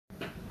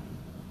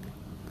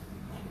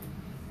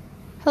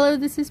Hello,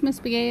 this is Miss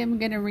BA. I'm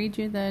going to read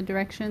you the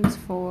directions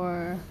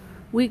for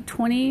week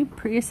 20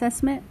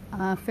 pre-assessment,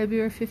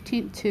 February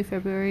 15th to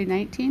February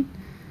 19th.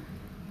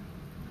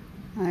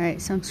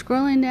 Alright, so I'm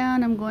scrolling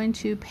down. I'm going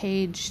to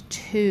page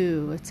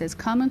 2. It says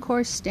Common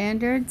Core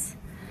Standards,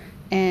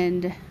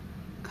 and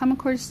Common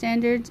Core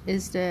Standards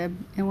is the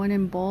one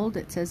in bold.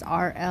 It says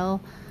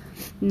RL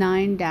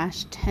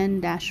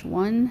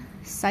 9-10-1.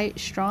 Cite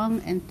strong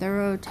and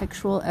thorough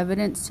textual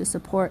evidence to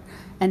support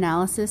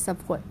analysis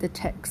of what the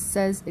text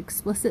says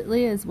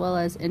explicitly, as well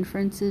as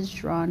inferences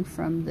drawn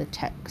from the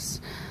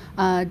text.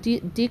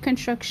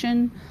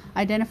 Deconstruction: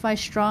 identify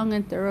strong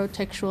and thorough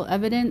textual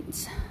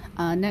evidence.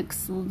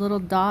 Next little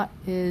dot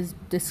is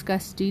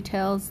discuss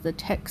details the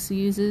text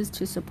uses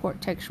to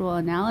support textual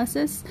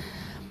analysis.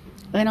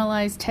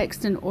 Analyze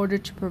text in order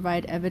to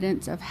provide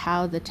evidence of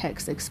how the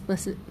text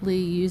explicitly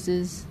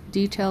uses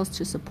details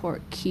to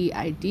support key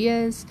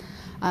ideas.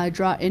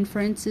 Draw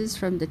inferences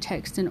from the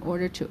text in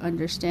order to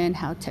understand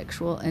how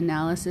textual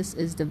analysis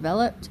is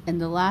developed.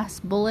 And the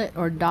last bullet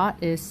or dot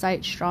is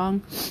cite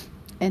strong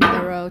and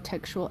thorough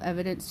textual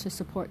evidence to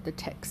support the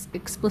text,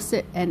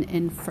 explicit and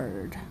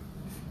inferred.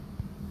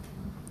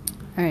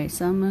 Alright,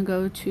 so I'm going to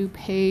go to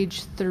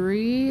page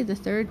 3, the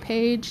third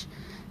page.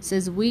 It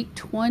says week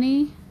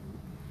 20.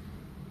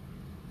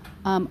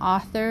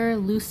 Author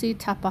Lucy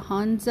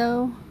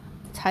Tapahanzo.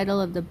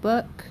 Title of the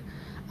book,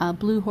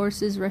 Blue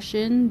Horses Rush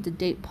In. The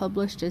date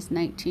published is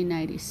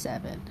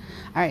 1997.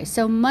 Alright,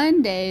 so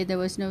Monday there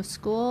was no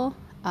school.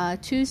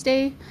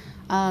 Tuesday,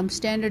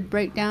 standard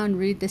breakdown,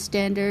 read the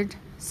standard.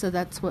 So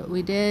that's what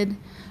we did.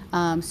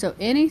 So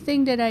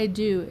anything that I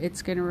do,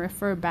 it's going to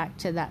refer back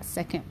to that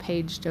second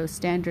page, those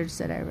standards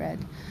that I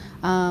read.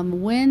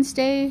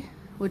 Wednesday,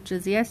 which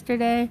was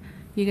yesterday,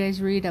 you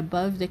guys read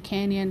Above the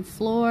Canyon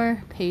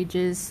Floor,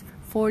 pages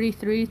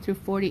 43 through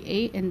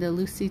 48 in the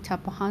Lucy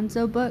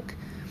Tapahanzo book.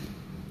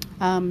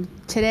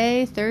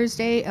 Today,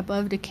 Thursday,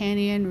 Above the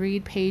Canyon,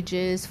 read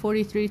pages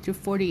 43 through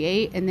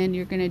 48, and then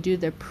you're going to do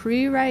the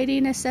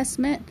pre-writing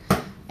assessment.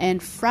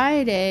 And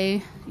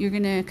Friday, you're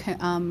going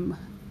to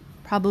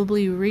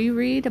probably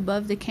reread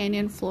Above the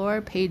Canyon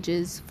Floor,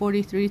 pages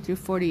 43 through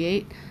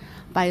 48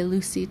 by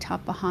Lucy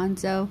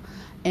Tapahanzo.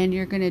 And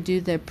you're going to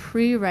do the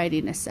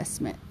pre-writing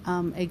assessment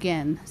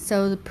again.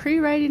 So the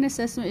pre-writing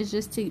assessment is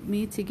just to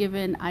give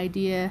an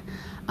idea,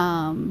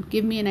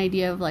 give me an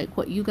idea of like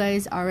what you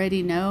guys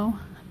already know,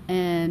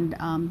 and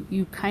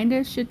you kind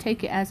of should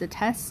take it as a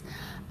test.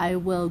 I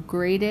will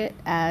grade it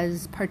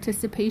as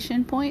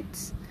participation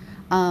points.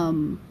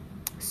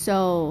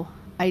 So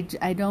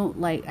I don't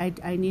like,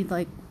 I need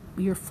like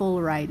your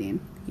full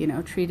writing,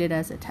 treat it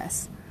as a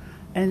test.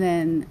 And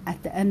then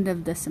at the end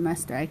of the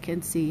semester, I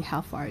can see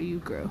how far you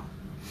grew.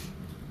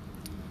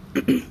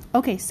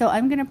 Okay, so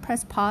I'm going to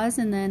press pause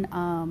and then,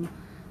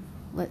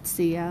 let's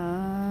see,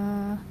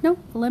 no,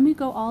 let me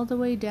go all the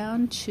way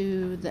down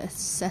to the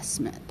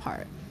assessment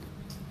part.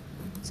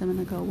 So I'm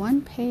going to go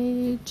one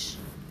page.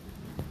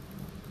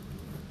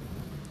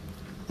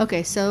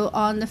 Okay, so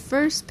on the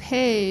first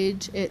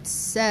page, it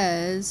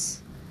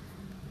says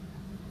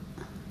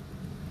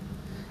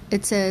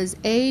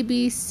A,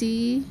 B,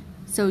 C.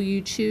 So you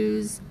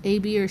choose A,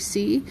 B, or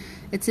C.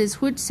 It says,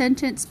 which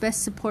sentence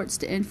best supports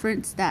the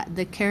inference that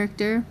the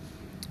character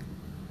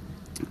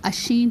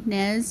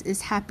Ashinez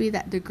is happy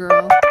that the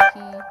girl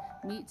he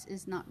meets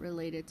is not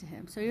related to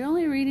him. So you're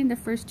only reading the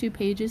first 2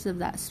 pages of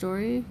that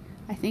story,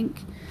 I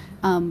think.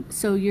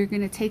 So you're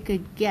going to take a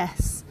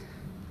guess.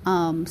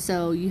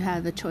 So you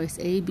have a choice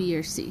A, B,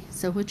 or C.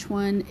 So which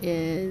one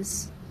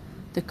is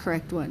the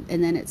correct one?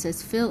 And then it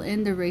says fill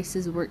in the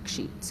races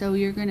worksheet. So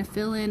you're going to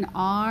fill in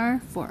R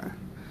for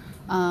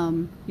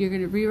you're going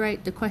to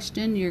rewrite the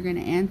question, you're going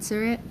to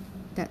answer it.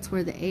 That's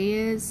where the A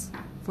is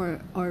for,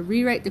 or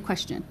rewrite the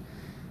question.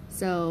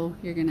 So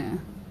you're going to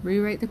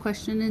rewrite the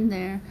question in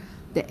there.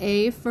 The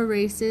A for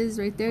races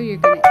right there, you're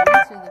going to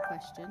answer the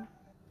question.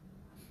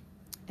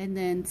 And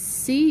then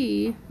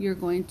C, you're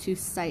going to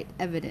cite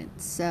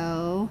evidence.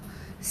 So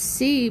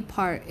C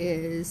part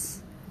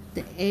is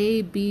the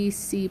A, B,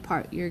 C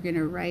part, you're going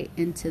to write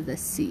into the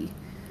C.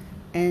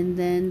 And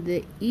then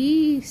the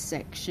E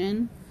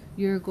section,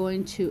 you're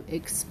going to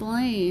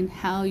explain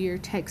how your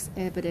text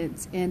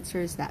evidence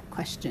answers that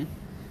question.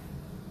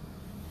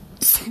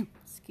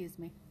 Excuse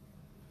me.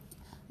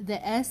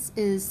 The S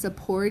is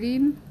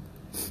supporting.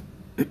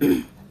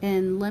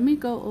 And let me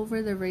go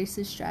over the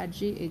racist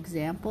strategy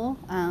example.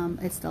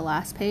 It's the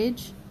last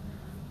page.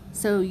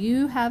 So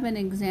you have an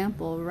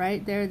example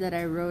right there that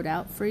I wrote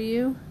out for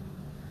you.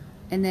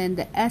 And then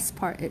the S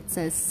part, it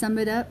says sum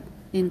it up.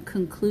 In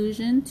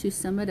conclusion, to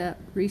sum it up,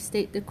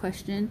 restate the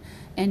question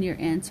and your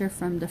answer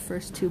from the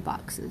first 2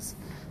 boxes.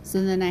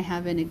 So then I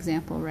have an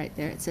example right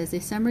there. It says, a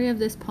summary of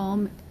this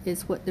poem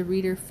is what the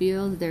reader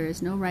feels. There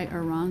is no right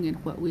or wrong in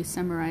what we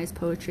summarize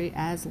poetry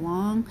as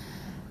long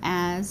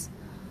as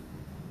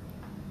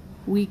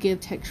we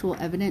give textual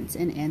evidence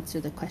and answer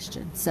the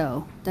question.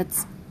 So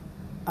that's,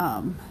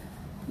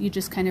 you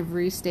just kind of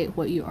restate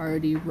what you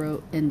already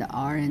wrote in the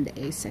R and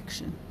the A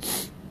section.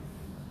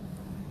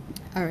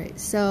 All right,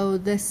 so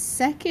the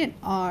second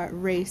art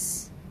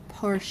race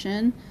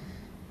portion,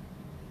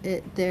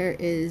 there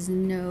is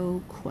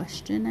no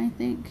question, I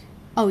think.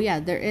 Oh yeah,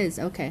 there is.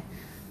 Okay,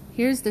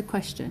 here's the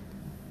question.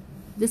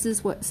 This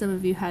is what some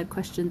of you had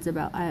questions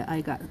about.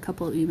 I got a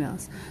couple of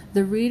emails.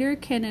 The reader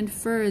can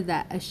infer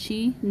that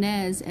Ashi,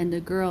 Nez, and the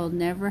girl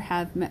never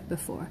have met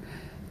before.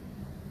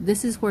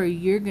 This is where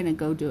you're gonna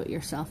go do it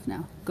yourself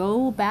now.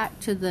 Go back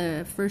to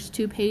the first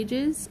 2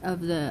 pages of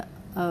the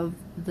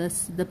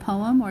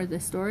poem or the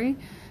story.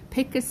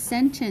 Pick a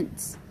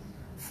sentence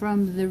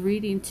from the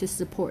reading to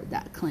support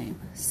that claim.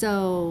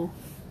 So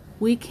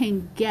we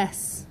can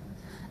guess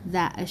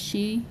that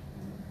Ashi,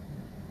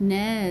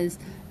 Nez,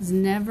 has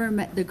never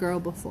met the girl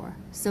before.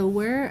 So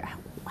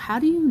how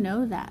do you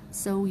know that?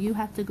 So you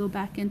have to go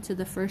back into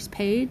the first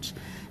page,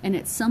 and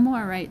it's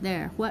somewhere right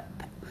there.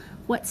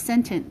 What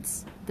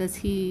sentence does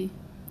he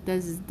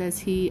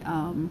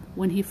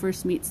when he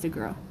first meets the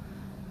girl?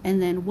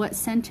 And then what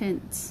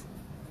sentence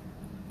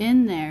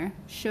in there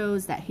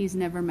shows that he's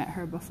never met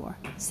her before?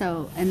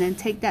 So, and then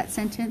take that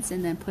sentence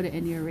and then put it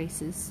in your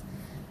races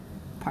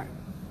part.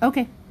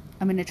 Okay,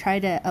 I'm going to try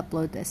to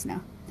upload this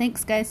now.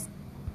 Thanks, guys.